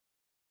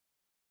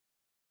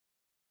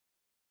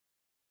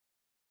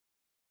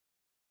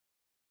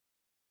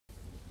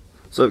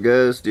What's up,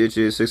 guys?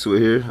 DHA6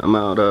 here. I'm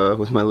out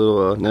with my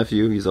little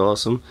nephew. He's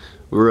awesome.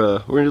 We're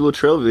gonna do a little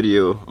trail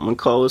video. I'm gonna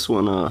call this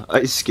one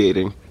ice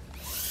skating.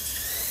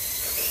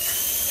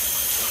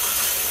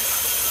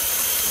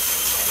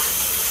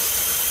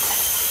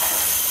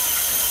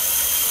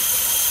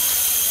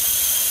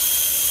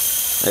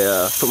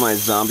 I put my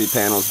zombie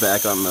panels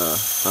back on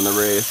the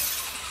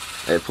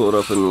Wraith. I pull it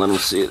up and let him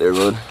see it there,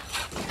 bud.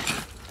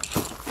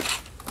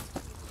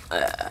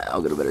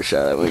 I'll get a better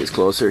shot of it when he gets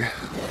closer.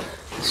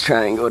 Let's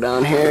try and go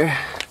down here.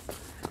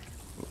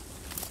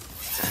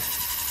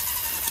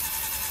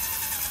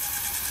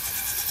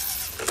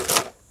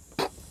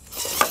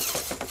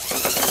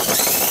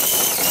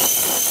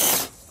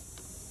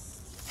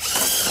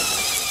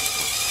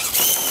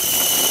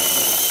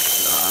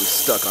 Oh, I'm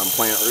stuck on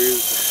plant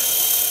root.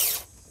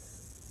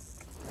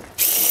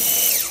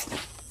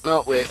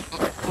 Oh, wait.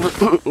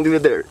 Leave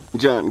it there.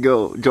 John,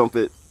 go. Jump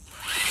it.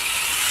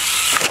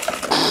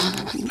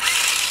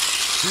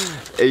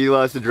 Hey, you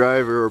lost a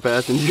driver or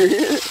passenger.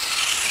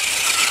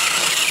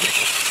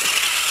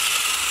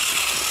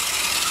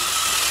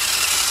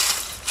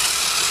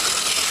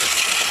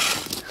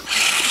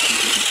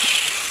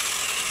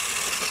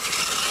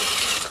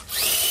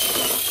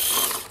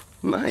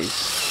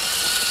 Nice.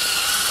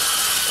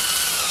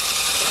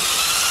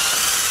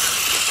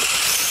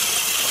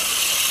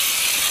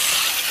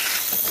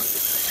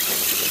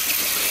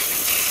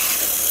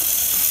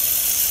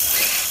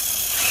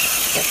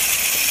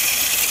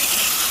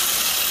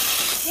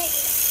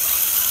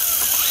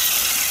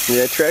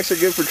 Yeah, tracks are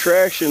good for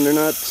traction. They're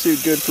not too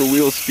good for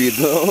wheel speed,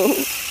 though.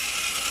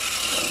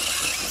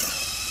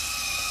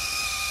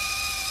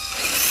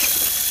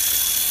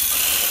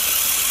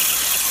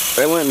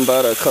 I went and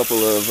bought a couple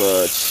of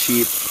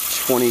cheap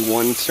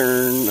 21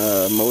 turn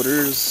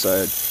motors.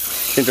 I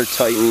think they're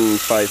Titan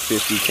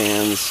 550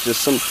 cans.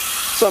 Just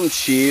some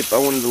cheap. I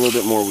wanted a little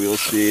bit more wheel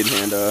speed,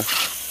 and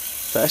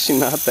it's actually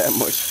not that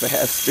much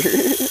faster. I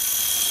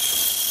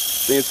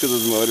think it's because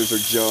those motors are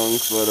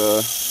junk, but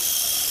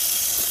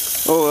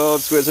oh well,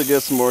 it's good to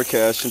get some more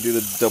cash and do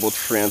the double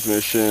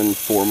transmission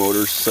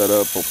 4-motor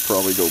setup. I'll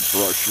probably go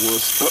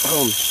brushless.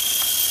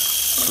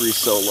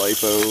 3-cell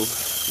LiPo,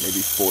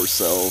 maybe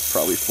 4-cell,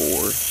 probably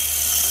 4.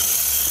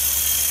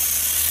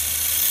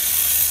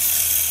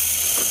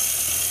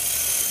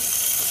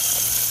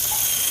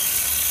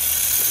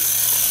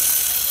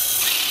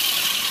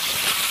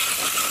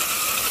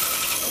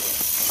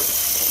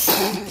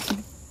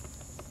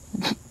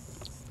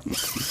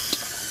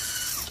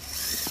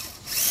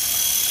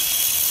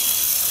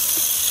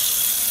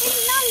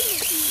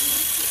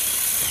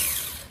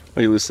 Oh,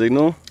 you lose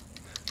signal?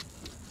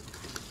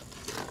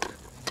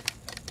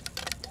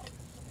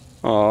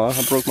 Aw,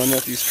 I broke my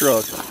nephew's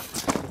truck.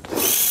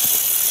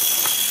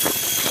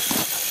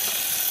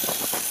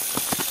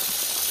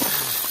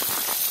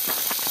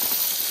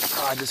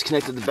 Oh, I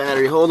disconnected the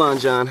battery. Hold on,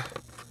 John.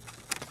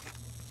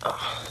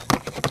 Oh.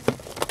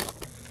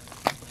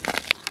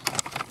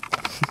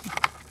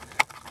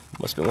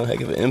 Must have been one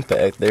heck of an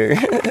impact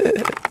there.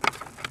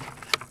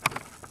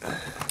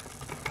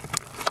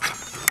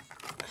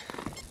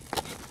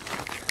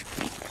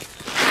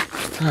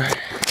 Alright,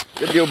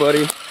 good deal,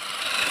 buddy.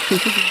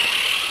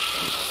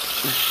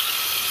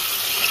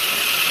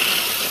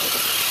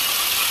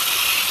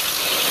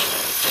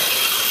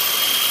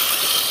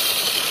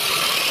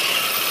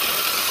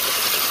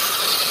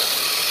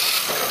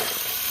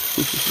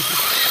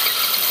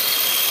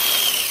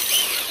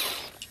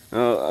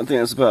 Oh, I think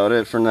that's about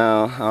it for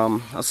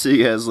now. I'll see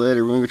you guys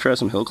later. We're gonna try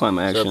some hill climb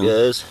action.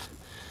 What's up,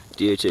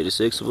 guys?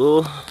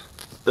 DH86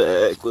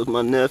 back with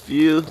my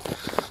nephew.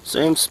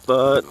 Same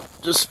spot,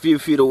 just a few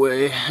feet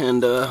away,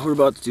 and we're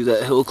about to do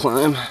that hill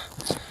climb.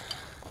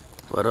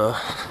 But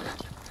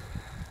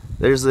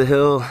there's the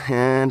hill,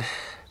 and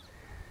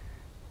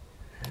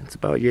it's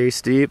about yay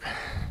steep.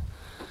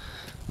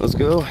 Let's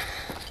go.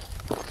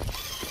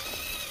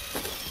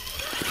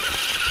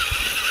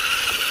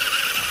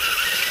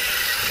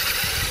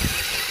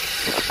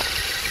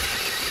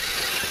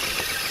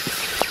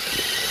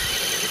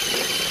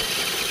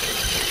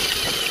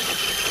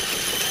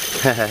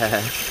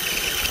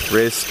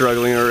 Ray's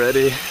struggling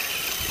already.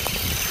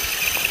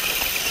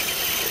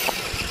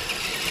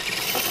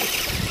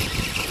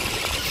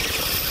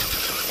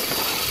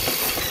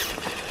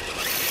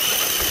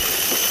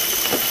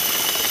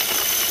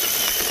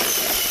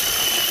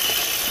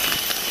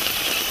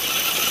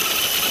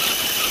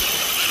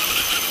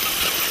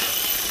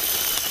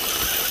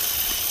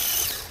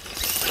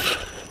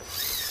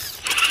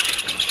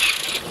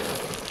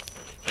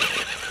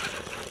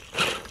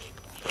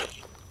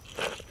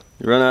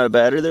 You run out of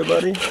battery there,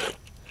 buddy?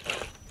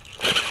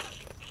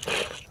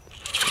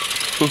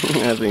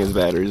 I think his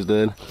battery's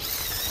dead.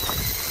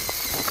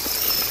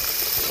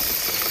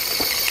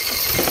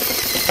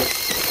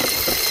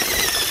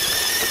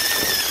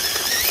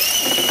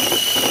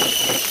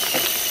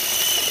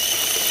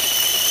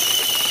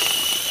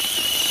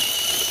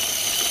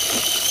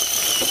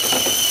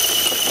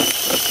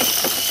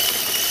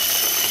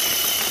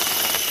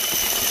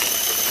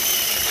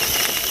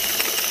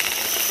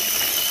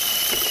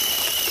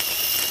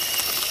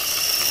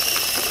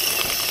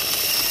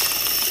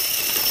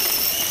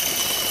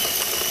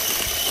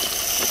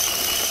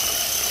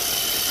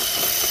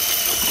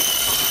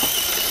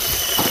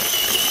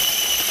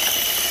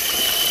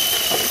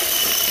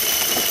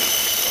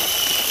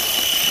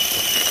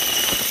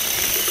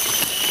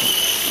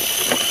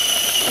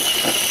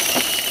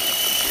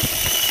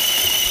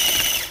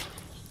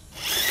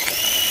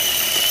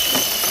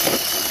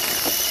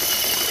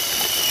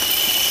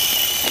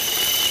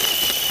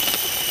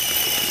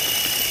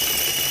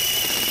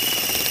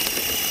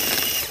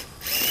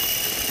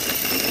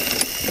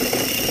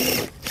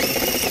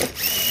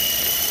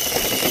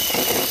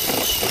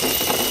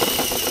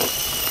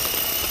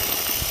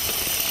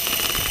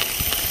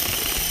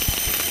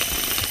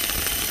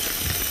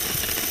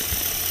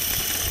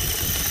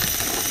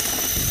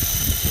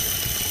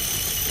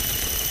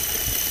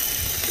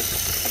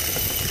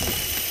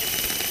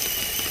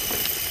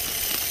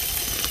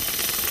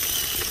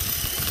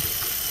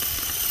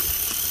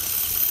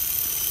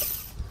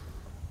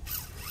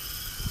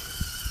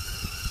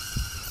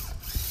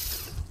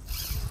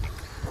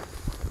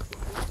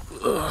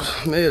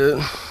 made it.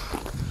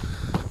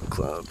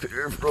 Climb up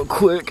here real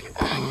quick.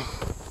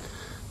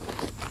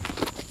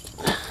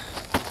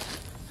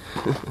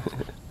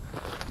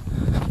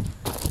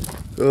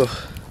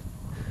 Oh,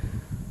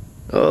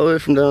 all the way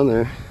from down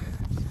there.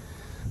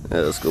 Yeah,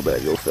 let's go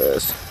back real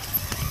fast.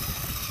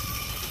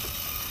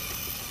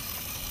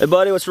 Hey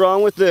buddy, what's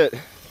wrong with it?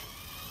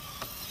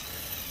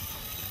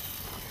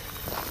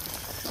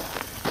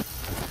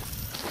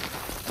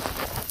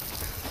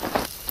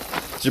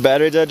 Is your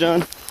battery dead,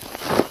 John?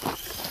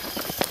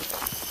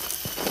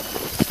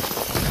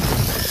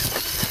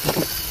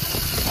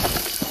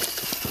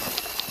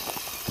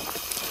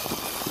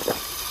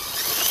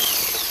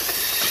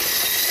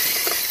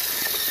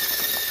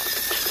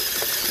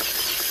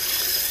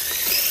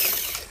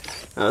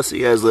 I'll see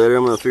you guys later.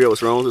 I'm gonna figure out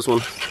what's wrong with this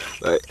one.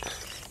 Bye.